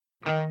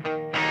Why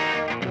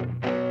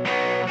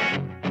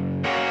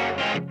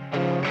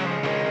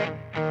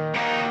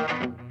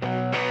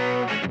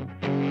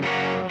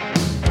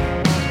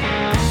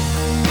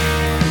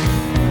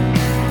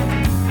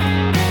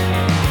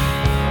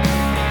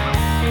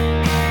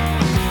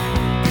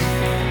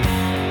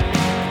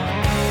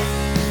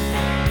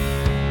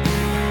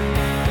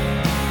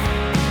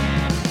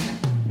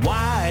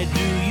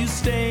do you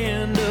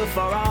stand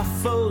afar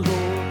off, O Lord?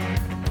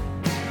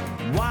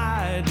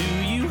 Why do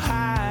you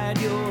hide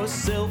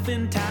yourself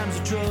in times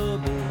of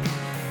trouble?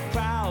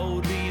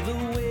 Proudly the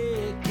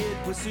wicked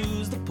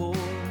pursues the poor.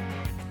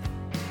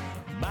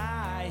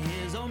 By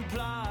his own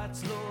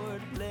plots,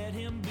 Lord, let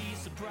him be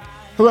surprised.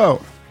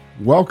 Hello,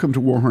 welcome to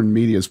Warhorn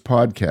Media's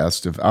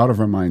podcast of Out of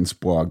Our Minds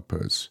blog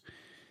posts.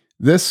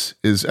 This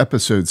is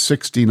episode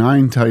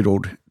 69,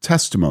 titled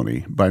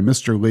Testimony by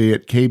Mr. Lee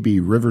at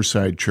KB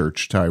Riverside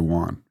Church,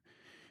 Taiwan.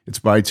 It's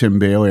by Tim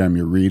Bailey. I'm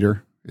your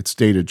reader. It's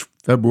dated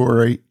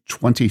February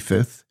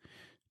 25th,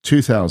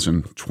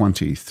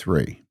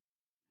 2023.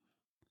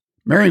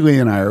 Mary Lee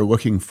and I are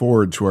looking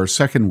forward to our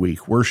second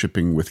week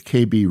worshiping with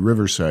KB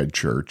Riverside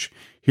Church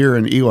here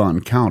in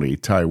Yilan County,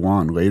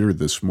 Taiwan, later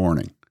this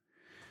morning.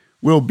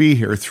 We'll be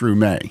here through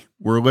May.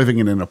 We're living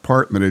in an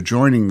apartment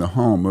adjoining the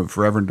home of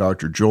Reverend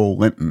Dr. Joel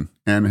Linton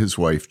and his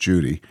wife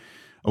Judy,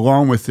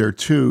 along with their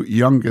two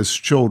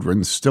youngest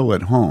children still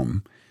at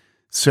home,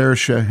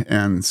 Saoirse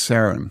and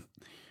Saren.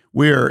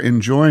 We are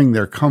enjoying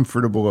their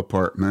comfortable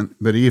apartment,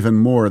 but even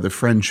more the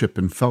friendship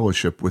and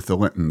fellowship with the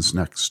Lintons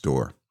next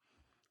door.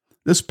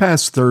 This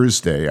past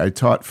Thursday, I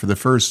taught for the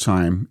first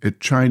time at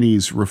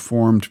Chinese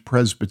Reformed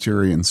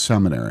Presbyterian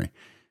Seminary,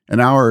 an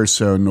hour or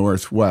so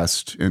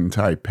northwest in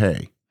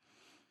Taipei.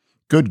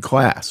 Good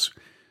class,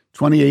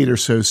 28 or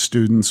so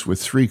students with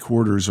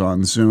 3/4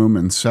 on Zoom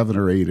and 7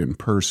 or 8 in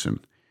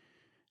person.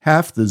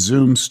 Half the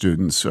Zoom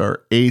students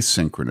are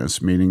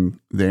asynchronous, meaning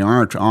they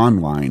aren't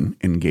online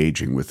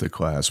engaging with the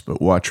class,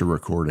 but watch a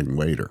recording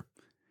later.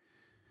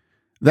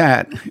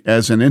 That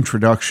as an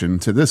introduction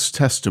to this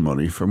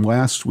testimony from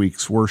last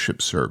week's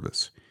worship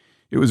service.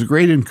 It was a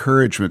great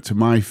encouragement to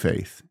my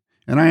faith,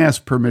 and I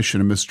asked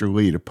permission of Mr.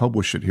 Lee to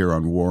publish it here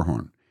on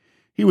Warhorn.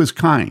 He was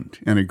kind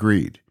and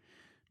agreed.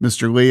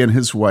 Mr. Lee and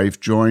his wife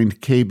joined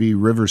KB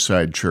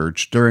Riverside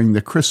Church during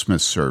the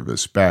Christmas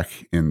service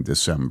back in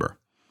December.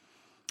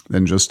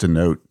 Then just a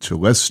note to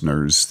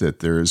listeners that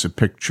there is a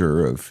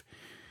picture of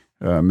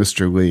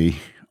Mr. Lee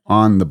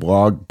on the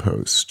blog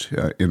post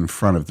in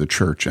front of the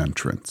church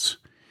entrance.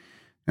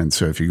 And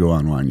so if you go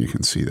online, you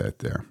can see that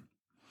there.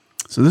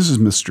 So this is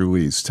Mr.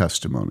 Lee's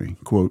testimony.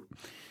 Quote,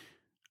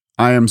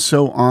 "I am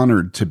so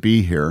honored to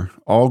be here.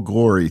 All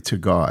glory to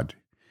God.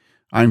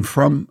 I'm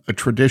from a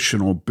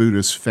traditional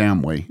Buddhist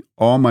family.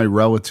 All my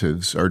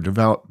relatives are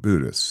devout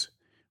Buddhists.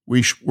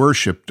 We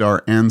worshipped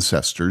our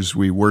ancestors.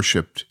 We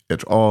worshipped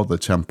at all the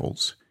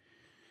temples.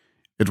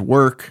 At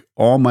work,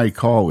 all my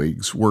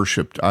colleagues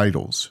worshipped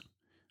idols.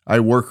 I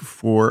work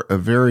for a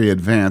very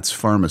advanced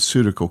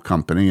pharmaceutical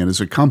company, and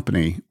as a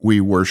company, we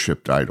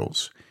worshipped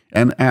idols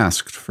and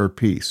asked for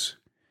peace.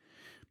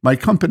 My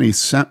company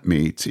sent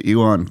me to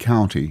Yilan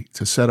County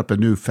to set up a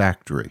new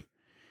factory.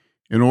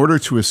 In order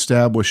to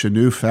establish a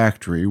new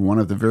factory, one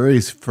of the very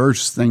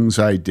first things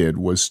I did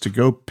was to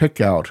go pick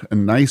out a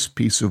nice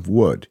piece of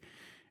wood,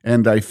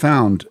 and I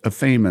found a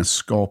famous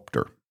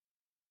sculptor.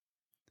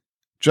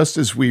 Just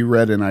as we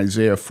read in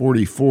Isaiah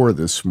 44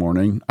 this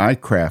morning, I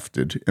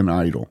crafted an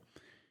idol.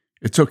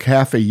 It took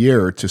half a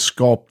year to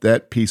sculpt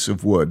that piece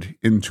of wood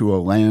into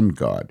a land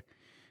god,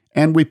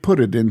 and we put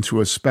it into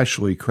a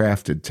specially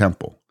crafted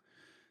temple.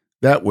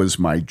 That was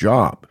my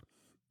job,"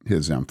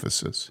 his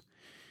emphasis.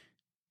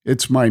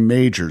 "It's my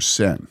major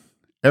sin.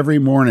 Every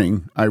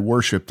morning I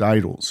worshipped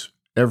idols.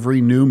 Every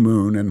new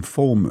moon and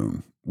full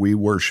moon we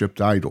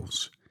worshipped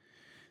idols.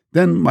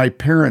 Then my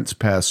parents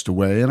passed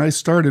away, and I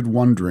started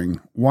wondering,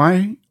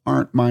 why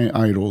aren't my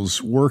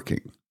idols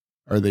working?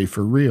 Are they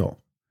for real?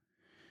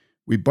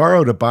 We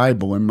borrowed a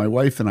Bible, and my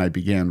wife and I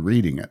began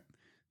reading it.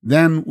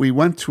 Then we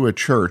went to a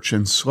church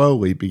and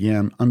slowly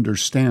began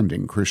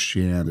understanding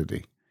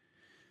Christianity.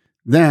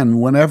 Then,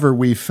 whenever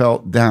we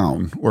felt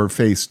down or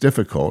faced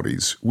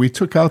difficulties, we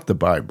took out the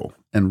Bible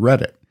and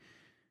read it.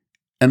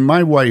 And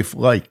my wife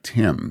liked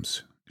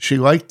hymns. She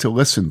liked to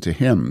listen to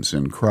hymns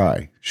and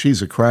cry.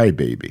 She's a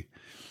crybaby."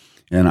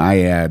 And I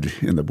add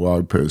in the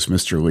blog post,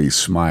 Mr. Lee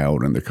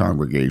smiled and the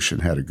congregation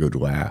had a good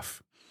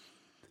laugh.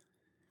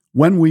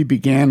 When we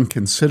began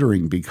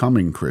considering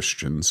becoming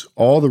Christians,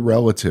 all the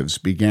relatives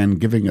began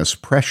giving us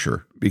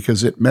pressure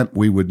because it meant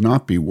we would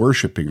not be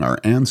worshiping our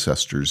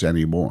ancestors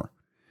anymore.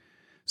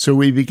 So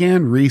we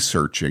began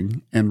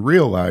researching and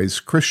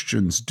realized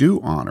Christians do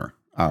honor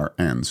our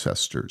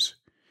ancestors.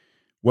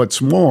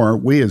 What's more,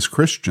 we as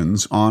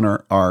Christians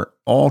honor our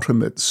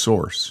ultimate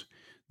source,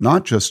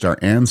 not just our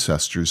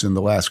ancestors in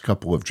the last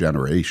couple of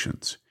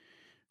generations.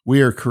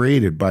 We are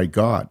created by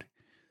God,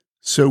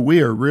 so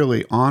we are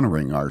really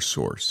honoring our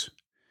source.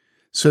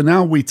 So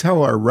now we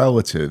tell our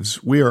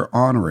relatives we are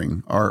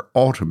honoring our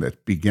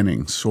ultimate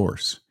beginning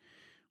source.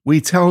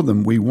 We tell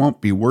them we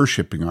won't be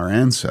worshiping our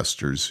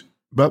ancestors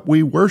but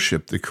we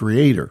worship the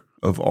Creator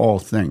of all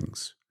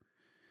things.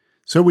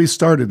 So we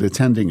started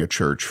attending a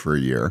church for a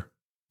year.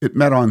 It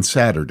met on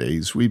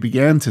Saturdays. We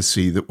began to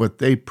see that what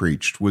they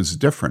preached was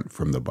different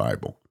from the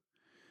Bible.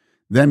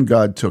 Then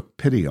God took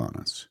pity on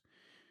us.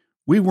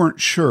 We weren't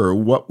sure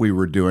what we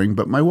were doing,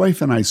 but my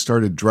wife and I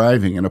started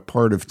driving in a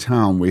part of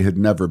town we had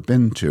never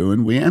been to,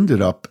 and we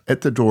ended up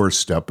at the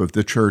doorstep of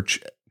the church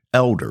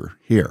elder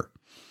here.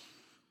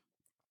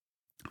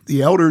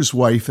 The elder's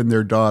wife and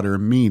their daughter,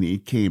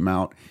 Meanie, came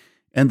out,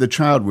 and the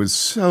child was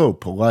so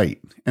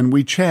polite, and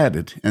we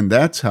chatted, and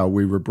that's how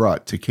we were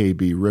brought to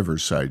KB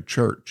Riverside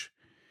Church.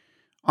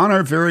 On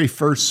our very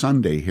first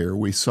Sunday here,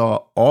 we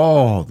saw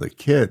all the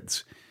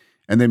kids,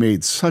 and they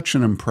made such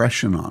an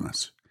impression on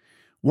us.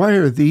 Why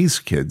are these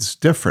kids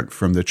different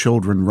from the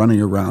children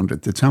running around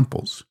at the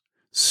temples?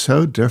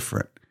 So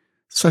different.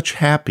 Such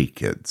happy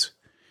kids.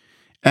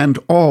 And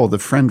all the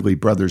friendly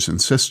brothers and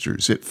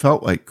sisters. It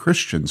felt like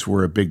Christians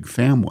were a big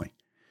family.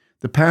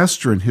 The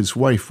pastor and his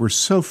wife were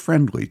so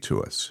friendly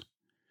to us.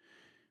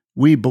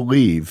 We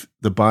believe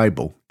the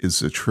Bible is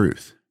the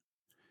truth.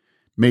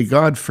 May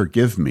God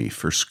forgive me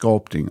for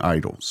sculpting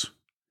idols.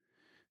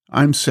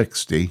 I'm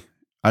 60.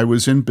 I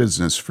was in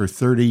business for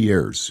 30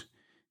 years.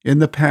 In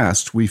the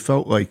past, we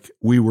felt like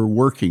we were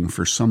working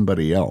for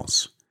somebody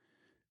else.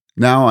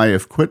 Now I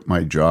have quit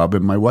my job,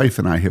 and my wife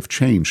and I have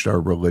changed our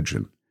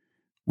religion.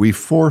 We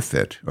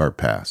forfeit our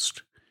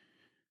past.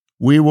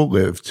 We will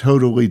live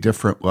totally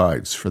different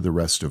lives for the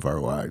rest of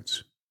our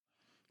lives.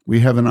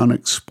 We have an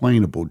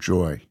unexplainable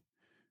joy.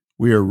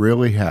 We are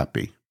really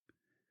happy.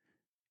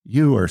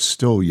 You are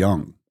still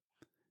young.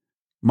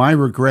 My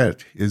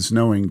regret is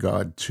knowing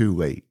God too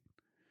late.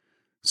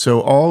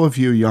 So all of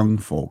you young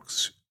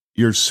folks,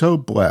 you're so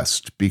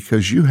blessed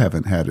because you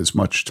haven't had as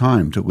much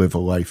time to live a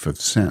life of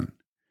sin.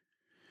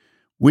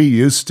 We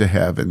used to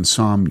have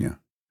insomnia.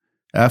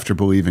 After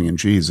believing in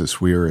Jesus,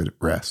 we are at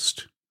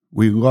rest.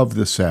 We love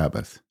the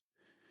Sabbath.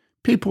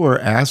 People are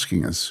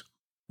asking us,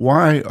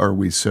 why are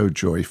we so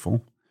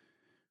joyful?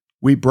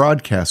 We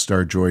broadcast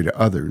our joy to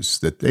others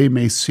that they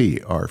may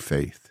see our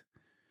faith.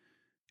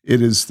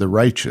 It is the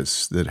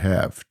righteous that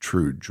have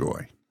true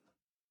joy.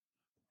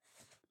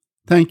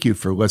 Thank you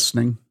for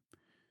listening.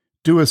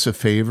 Do us a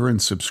favor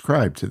and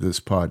subscribe to this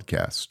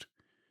podcast.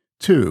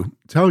 2,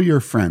 tell your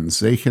friends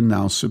they can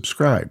now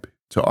subscribe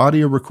to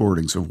audio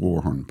recordings of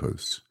Warhorn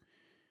Posts.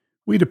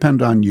 We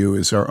depend on you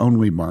as our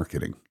only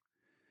marketing.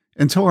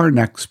 Until our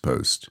next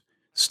post,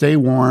 stay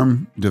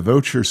warm,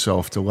 devote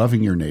yourself to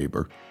loving your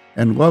neighbor,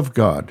 and love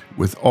God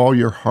with all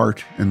your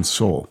heart and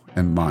soul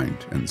and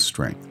mind and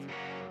strength.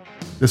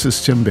 This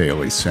is Tim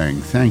Bailey saying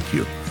thank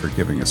you for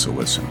giving us a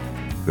listen.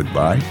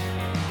 Goodbye.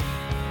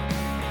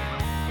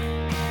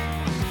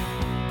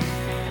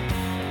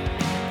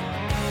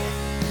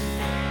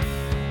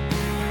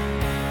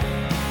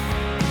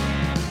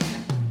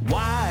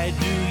 Why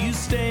do you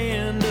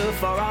stand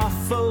afar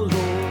off, O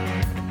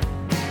Lord?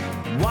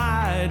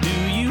 Why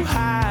do you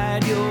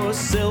hide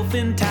yourself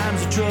in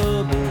times of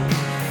trouble?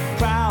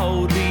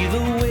 Proudly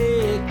the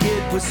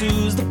wicked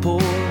pursues the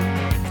poor.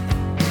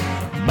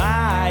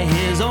 By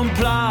his own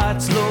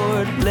plots,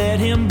 Lord, let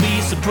him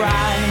be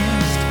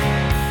surprised.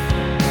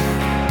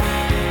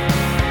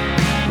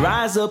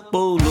 Rise up,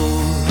 O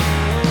Lord.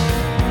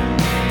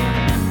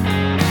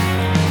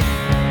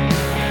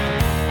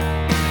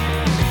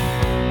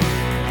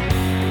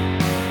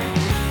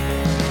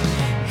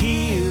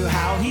 Hear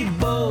how he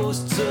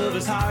boasts of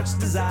his heart's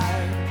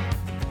desire.